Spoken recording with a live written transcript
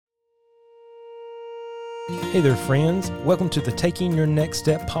Hey there, friends. Welcome to the Taking Your Next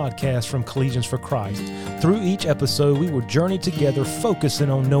Step podcast from Collegians for Christ. Through each episode, we will journey together focusing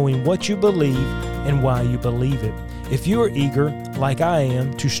on knowing what you believe and why you believe it. If you are eager, like I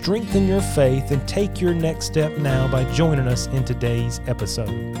am, to strengthen your faith and take your next step now by joining us in today's episode.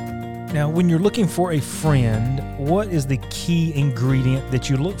 Now, when you're looking for a friend, what is the key ingredient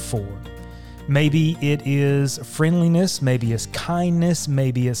that you look for? Maybe it is friendliness, maybe it's kindness,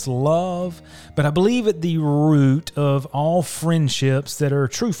 maybe it's love. But I believe at the root of all friendships that are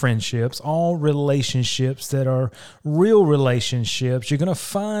true friendships, all relationships that are real relationships, you're going to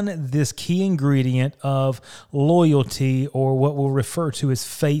find this key ingredient of loyalty, or what we'll refer to as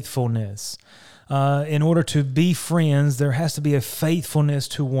faithfulness. In order to be friends, there has to be a faithfulness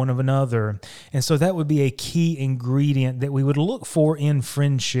to one of another. And so that would be a key ingredient that we would look for in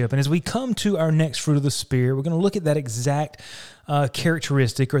friendship. And as we come to our next fruit of the Spirit, we're going to look at that exact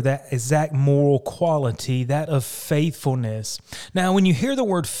characteristic, or that exact moral quality, that of faithfulness. Now, when you hear the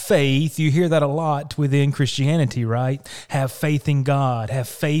word faith, you hear that a lot within Christianity, right? Have faith in God, have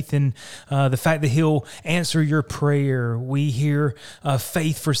faith in the fact that He'll answer your prayer. We hear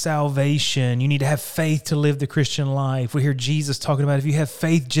faith for salvation. You need to have faith to live the Christian life. We hear Jesus talking about if you have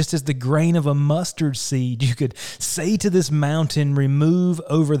faith just as the grain of a mustard seed, you could say to this mountain, remove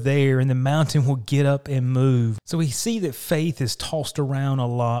over there, and the mountain will get up and move. So we see that faith is tossed around a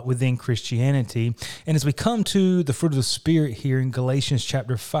lot within Christianity. And as we come to the fruit of the Spirit here in Galatians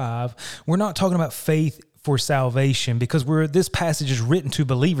chapter 5, we're not talking about faith for salvation, because this passage is written to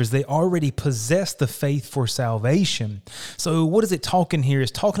believers. They already possess the faith for salvation. So what is it talking here? It's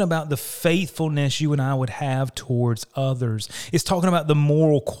talking about the faithfulness you and I would have towards others. It's talking about the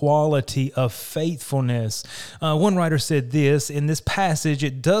moral quality of faithfulness. One writer said this, in this passage,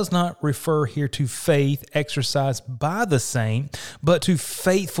 it does not refer here to faith exercised by the saint, but to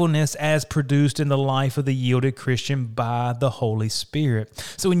faithfulness as produced in the life of the yielded Christian by the Holy Spirit.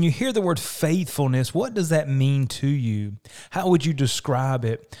 So when you hear the word faithfulness, what does that mean to you? How would you describe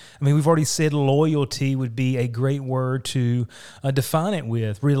it? I mean, we've already said loyalty would be a great word to define it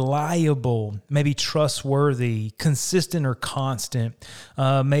with. Reliable, maybe trustworthy, consistent or constant.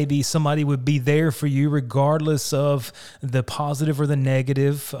 Maybe somebody would be there for you regardless of the positive or the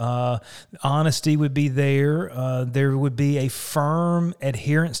negative. Honesty would be there. There would be a firm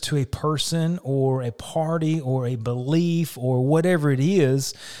adherence to a person or a party or a belief or whatever it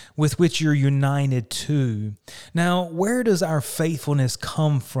is with which you're united to. Now, where does our faithfulness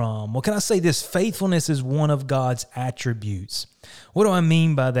come from? Well, can I say this? Faithfulness is one of God's attributes. What do I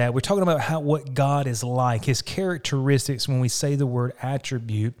mean by that? We're talking about what God is like, His characteristics when we say the word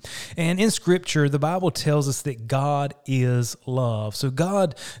attribute. And in Scripture, the Bible tells us that God is love. So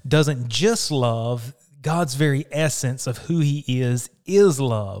God doesn't just love. God's very essence of who He is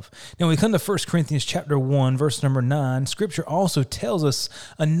love. Now, when we come to 1 Corinthians chapter 1, verse number 9, Scripture also tells us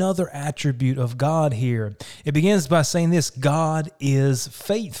another attribute of God here. It begins by saying this: God is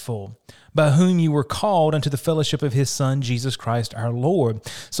faithful, by whom you were called unto the fellowship of His Son, Jesus Christ our Lord.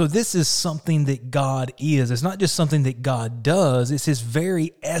 So this is something that God is. It's not just something that God does. It's His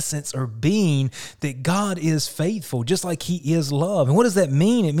very essence or being, that God is faithful, just like He is love. And what does that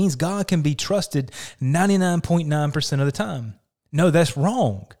mean? It means God can be trusted 99.9% of the time. No, that's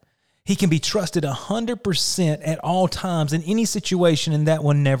wrong. He can be trusted 100% at all times in any situation, and that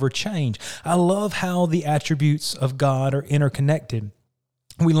will never change. I love how the attributes of God are interconnected.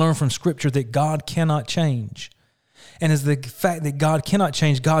 We learn from Scripture that God cannot change. And as the fact that God cannot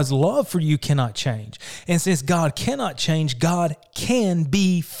change, God's love for you cannot change. And since God cannot change, God can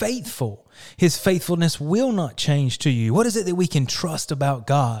be faithful. His faithfulness will not change to you. What is it that we can trust about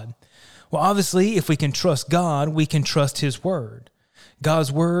God? Well, obviously, if we can trust God, we can trust His Word.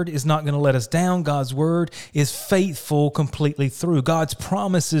 God's Word is not going to let us down. God's Word is faithful completely through. God's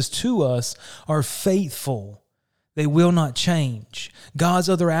promises to us are faithful. They will not change. God's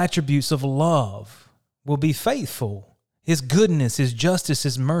other attributes of love will be faithful. His goodness, His justice,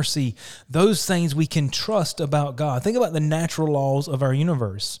 His mercy, those things we can trust about God. Think about the natural laws of our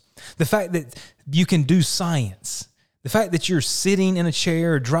universe. The fact that you can do science. The fact that you're sitting in a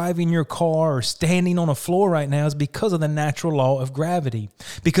chair or driving your car or standing on a floor right now is because of the natural law of gravity.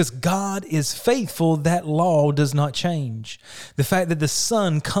 Because God is faithful, that law does not change. The fact that the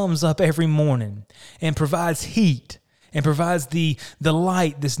sun comes up every morning and provides heat and provides the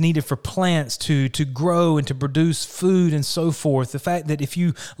light that's needed for plants to grow and to produce food and so forth. The fact that if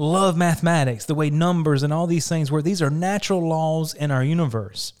you love mathematics, the way numbers and all these things work, these are natural laws in our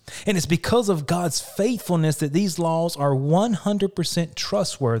universe. And it's because of God's faithfulness that these laws are 100%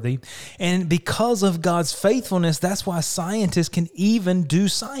 trustworthy. And because of God's faithfulness, that's why scientists can even do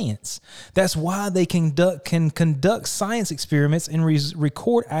science. That's why they can conduct science experiments and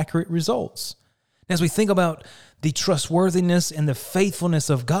record accurate results. As we think about the trustworthiness and the faithfulness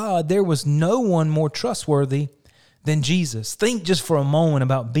of God, there was no one more trustworthy than Jesus. Think just for a moment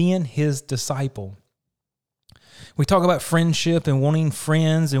about being his disciple. We talk about friendship and wanting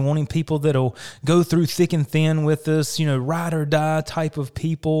friends and wanting people that'll go through thick and thin with us, ride or die type of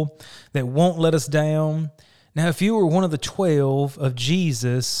people that won't let us down. Now, if you were one of the 12 of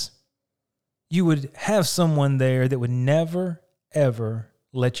Jesus, you would have someone there that would never, ever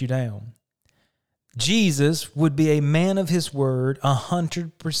let you down. Jesus would be a man of his word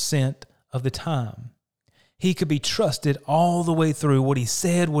 100% of the time. He could be trusted all the way through what he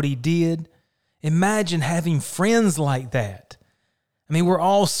said, what he did. Imagine having friends like that. I mean, we're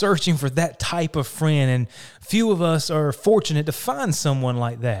all searching for that type of friend, and few of us are fortunate to find someone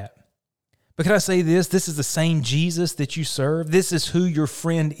like that. But can I say this? This is the same Jesus that you serve. This is who your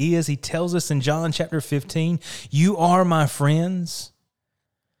friend is. He tells us in John chapter 15, you are my friends.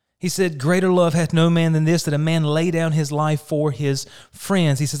 He said, greater love hath no man than this, that a man lay down his life for his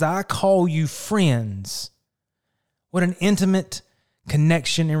friends. He says, I call you friends. What an intimate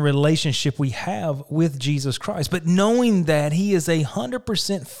connection and relationship we have with Jesus Christ. But knowing that he is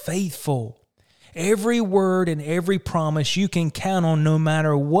 100% faithful, every word and every promise you can count on no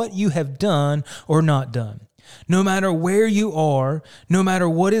matter what you have done or not done. No matter where you are, no matter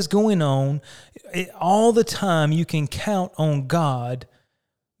what is going on, all the time you can count on God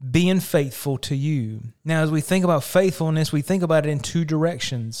being faithful to you. Now, as we think about faithfulness, we think about it in two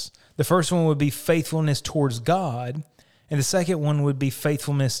directions. The first one would be faithfulness towards God, and the second one would be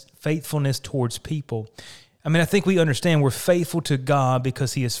faithfulness towards people. I mean, I think we understand we're faithful to God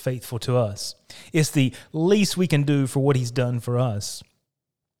because he is faithful to us. It's the least we can do for what he's done for us.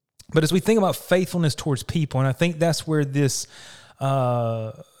 But as we think about faithfulness towards people, and I think that's where this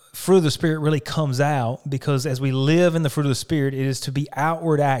fruit of the Spirit really comes out, because as we live in the fruit of the Spirit, it is to be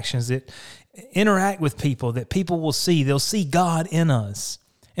outward actions that interact with people, that people will see. They'll see God in us.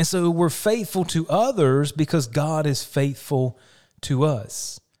 And so we're faithful to others because God is faithful to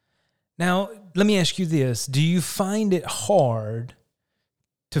us. Now, let me ask you this. Do you find it hard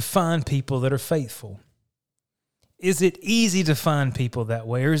to find people that are faithful? Is it easy to find people that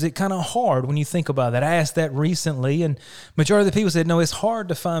way, or is it kind of hard when you think about that? I asked that recently, and majority of the people said, no, it's hard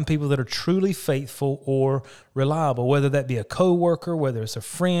to find people that are truly faithful or reliable, whether that be a coworker, whether it's a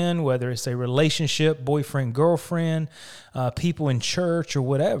friend, whether it's a relationship, boyfriend, girlfriend, people in church or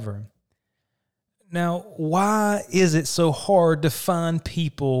whatever. Now, why is it so hard to find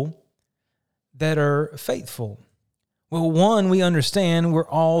people that are faithful? Well, one, we understand we're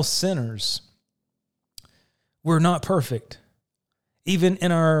all sinners. We're not perfect. Even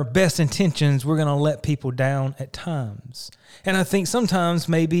in our best intentions, we're going to let people down at times. And I think sometimes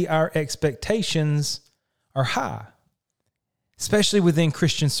maybe our expectations are high, especially within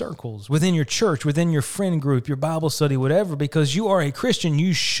Christian circles, within your church, within your friend group, your Bible study, whatever, because you are a Christian.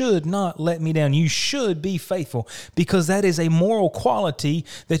 You should not let me down. You should be faithful, because that is a moral quality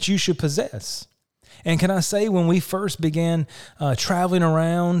that you should possess. And can I say, when we first began traveling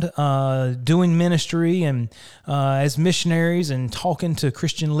around, doing ministry and as missionaries and talking to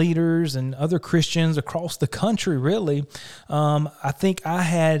Christian leaders and other Christians across the country, really, I think I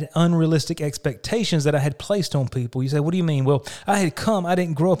had unrealistic expectations that I had placed on people. You say, what do you mean? Well, I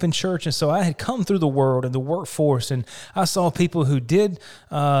didn't grow up in church, and so I had come through the world and the workforce, and I saw people who did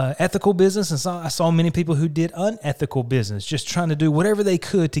ethical business, and I saw many people who did unethical business, just trying to do whatever they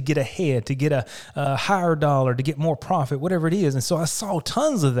could to get ahead, to get a higher dollar, to get more profit, whatever it is. And so I saw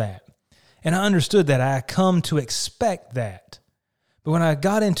tons of that. And I understood that. I come to expect that. But when I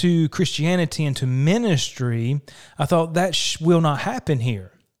got into Christianity, into ministry, I thought that will not happen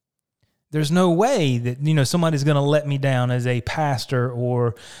here. There's no way that, somebody's going to let me down as a pastor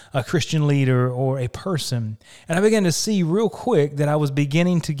or a Christian leader or a person. And I began to see real quick that I was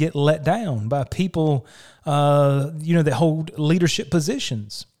beginning to get let down by people, that hold leadership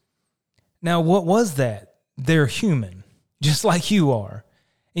positions. Now, what was that? They're human, just like you are.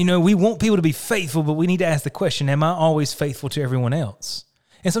 We want people to be faithful, but we need to ask the question, am I always faithful to everyone else?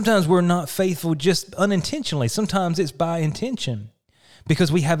 And sometimes we're not faithful just unintentionally. Sometimes it's by intention,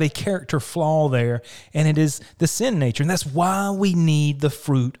 because we have a character flaw there, and it is the sin nature. And that's why we need the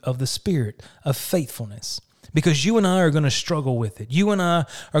fruit of the Spirit of faithfulness, because you and I are going to struggle with it. You and I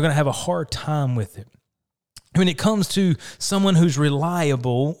are going to have a hard time with it. When it comes to someone who's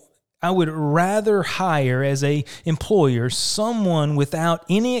reliable, I would rather hire as a employer someone without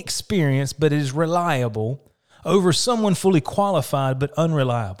any experience but is reliable over someone fully qualified but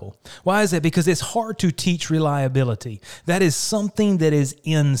unreliable. Why is that? Because it's hard to teach reliability. That is something that is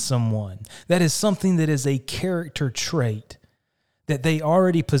in someone. That is something that is a character trait that they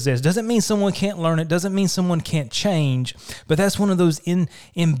already possess. Doesn't mean someone can't learn it. Doesn't mean someone can't change. But that's one of those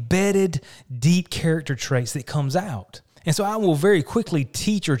embedded, deep character traits that comes out. And so I will very quickly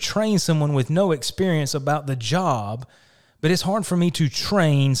teach or train someone with no experience about the job, but it's hard for me to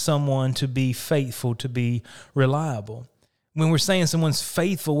train someone to be faithful, to be reliable. When we're saying someone's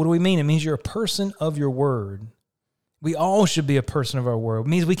faithful, what do we mean? It means you're a person of your word. We all should be a person of our word. It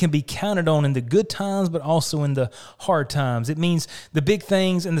means we can be counted on in the good times, but also in the hard times. It means the big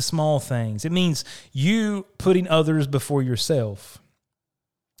things and the small things. It means you putting others before yourself.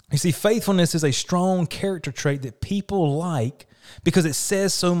 You see, faithfulness is a strong character trait that people like because it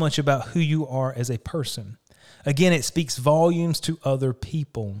says so much about who you are as a person. Again, it speaks volumes to other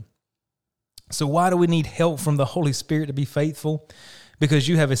people. So why do we need help from the Holy Spirit to be faithful? Because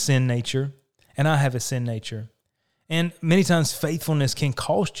you have a sin nature and I have a sin nature. And many times faithfulness can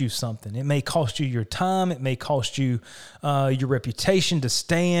cost you something. It may cost you your time. It may cost you your reputation to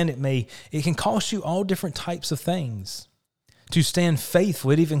stand. It can cost you all different types of things. To stand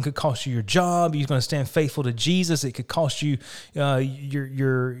faithful, it even could cost you your job. You're going to stand faithful to Jesus. It could cost you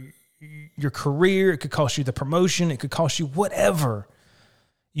your career. It could cost you the promotion. It could cost you whatever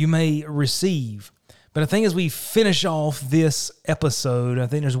you may receive. But I think as we finish off this episode, I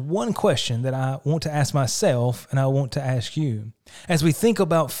think there's one question that I want to ask myself and I want to ask you. As we think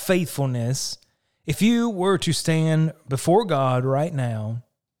about faithfulness, if you were to stand before God right now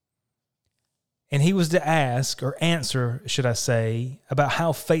and he was to ask or answer, should I say, about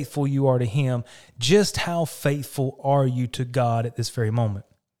how faithful you are to him, just how faithful are you to God at this very moment?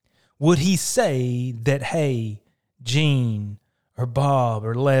 Would he say that, hey, Gene or Bob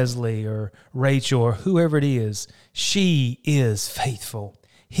or Leslie or Rachel or whoever it is, she is faithful.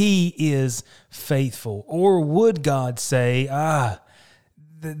 He is faithful. Or would God say,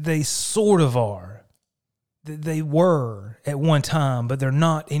 they sort of are. They were at one time, but they're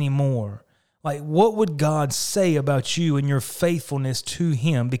not anymore. Like, what would God say about you and your faithfulness to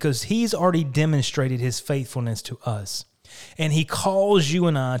him? Because he's already demonstrated his faithfulness to us. And he calls you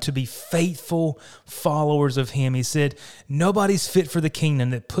and I to be faithful followers of him. He said, nobody's fit for the kingdom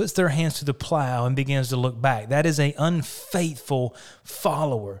that puts their hands to the plow and begins to look back. That is an unfaithful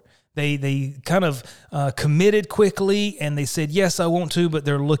follower. They kind of committed quickly and they said, yes, I want to, but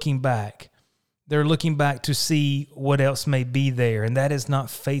they're looking back. They're looking back to see what else may be there, and that is not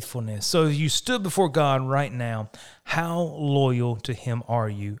faithfulness. So if you stood before God right now, how loyal to him are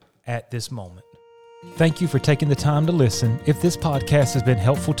you at this moment? Thank you for taking the time to listen. If this podcast has been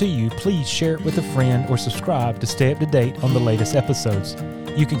helpful to you, please share it with a friend or subscribe to stay up to date on the latest episodes.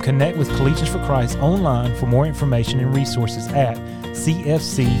 You can connect with Collegians for Christ online for more information and resources at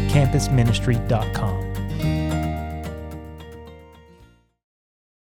cfccampusministry.com.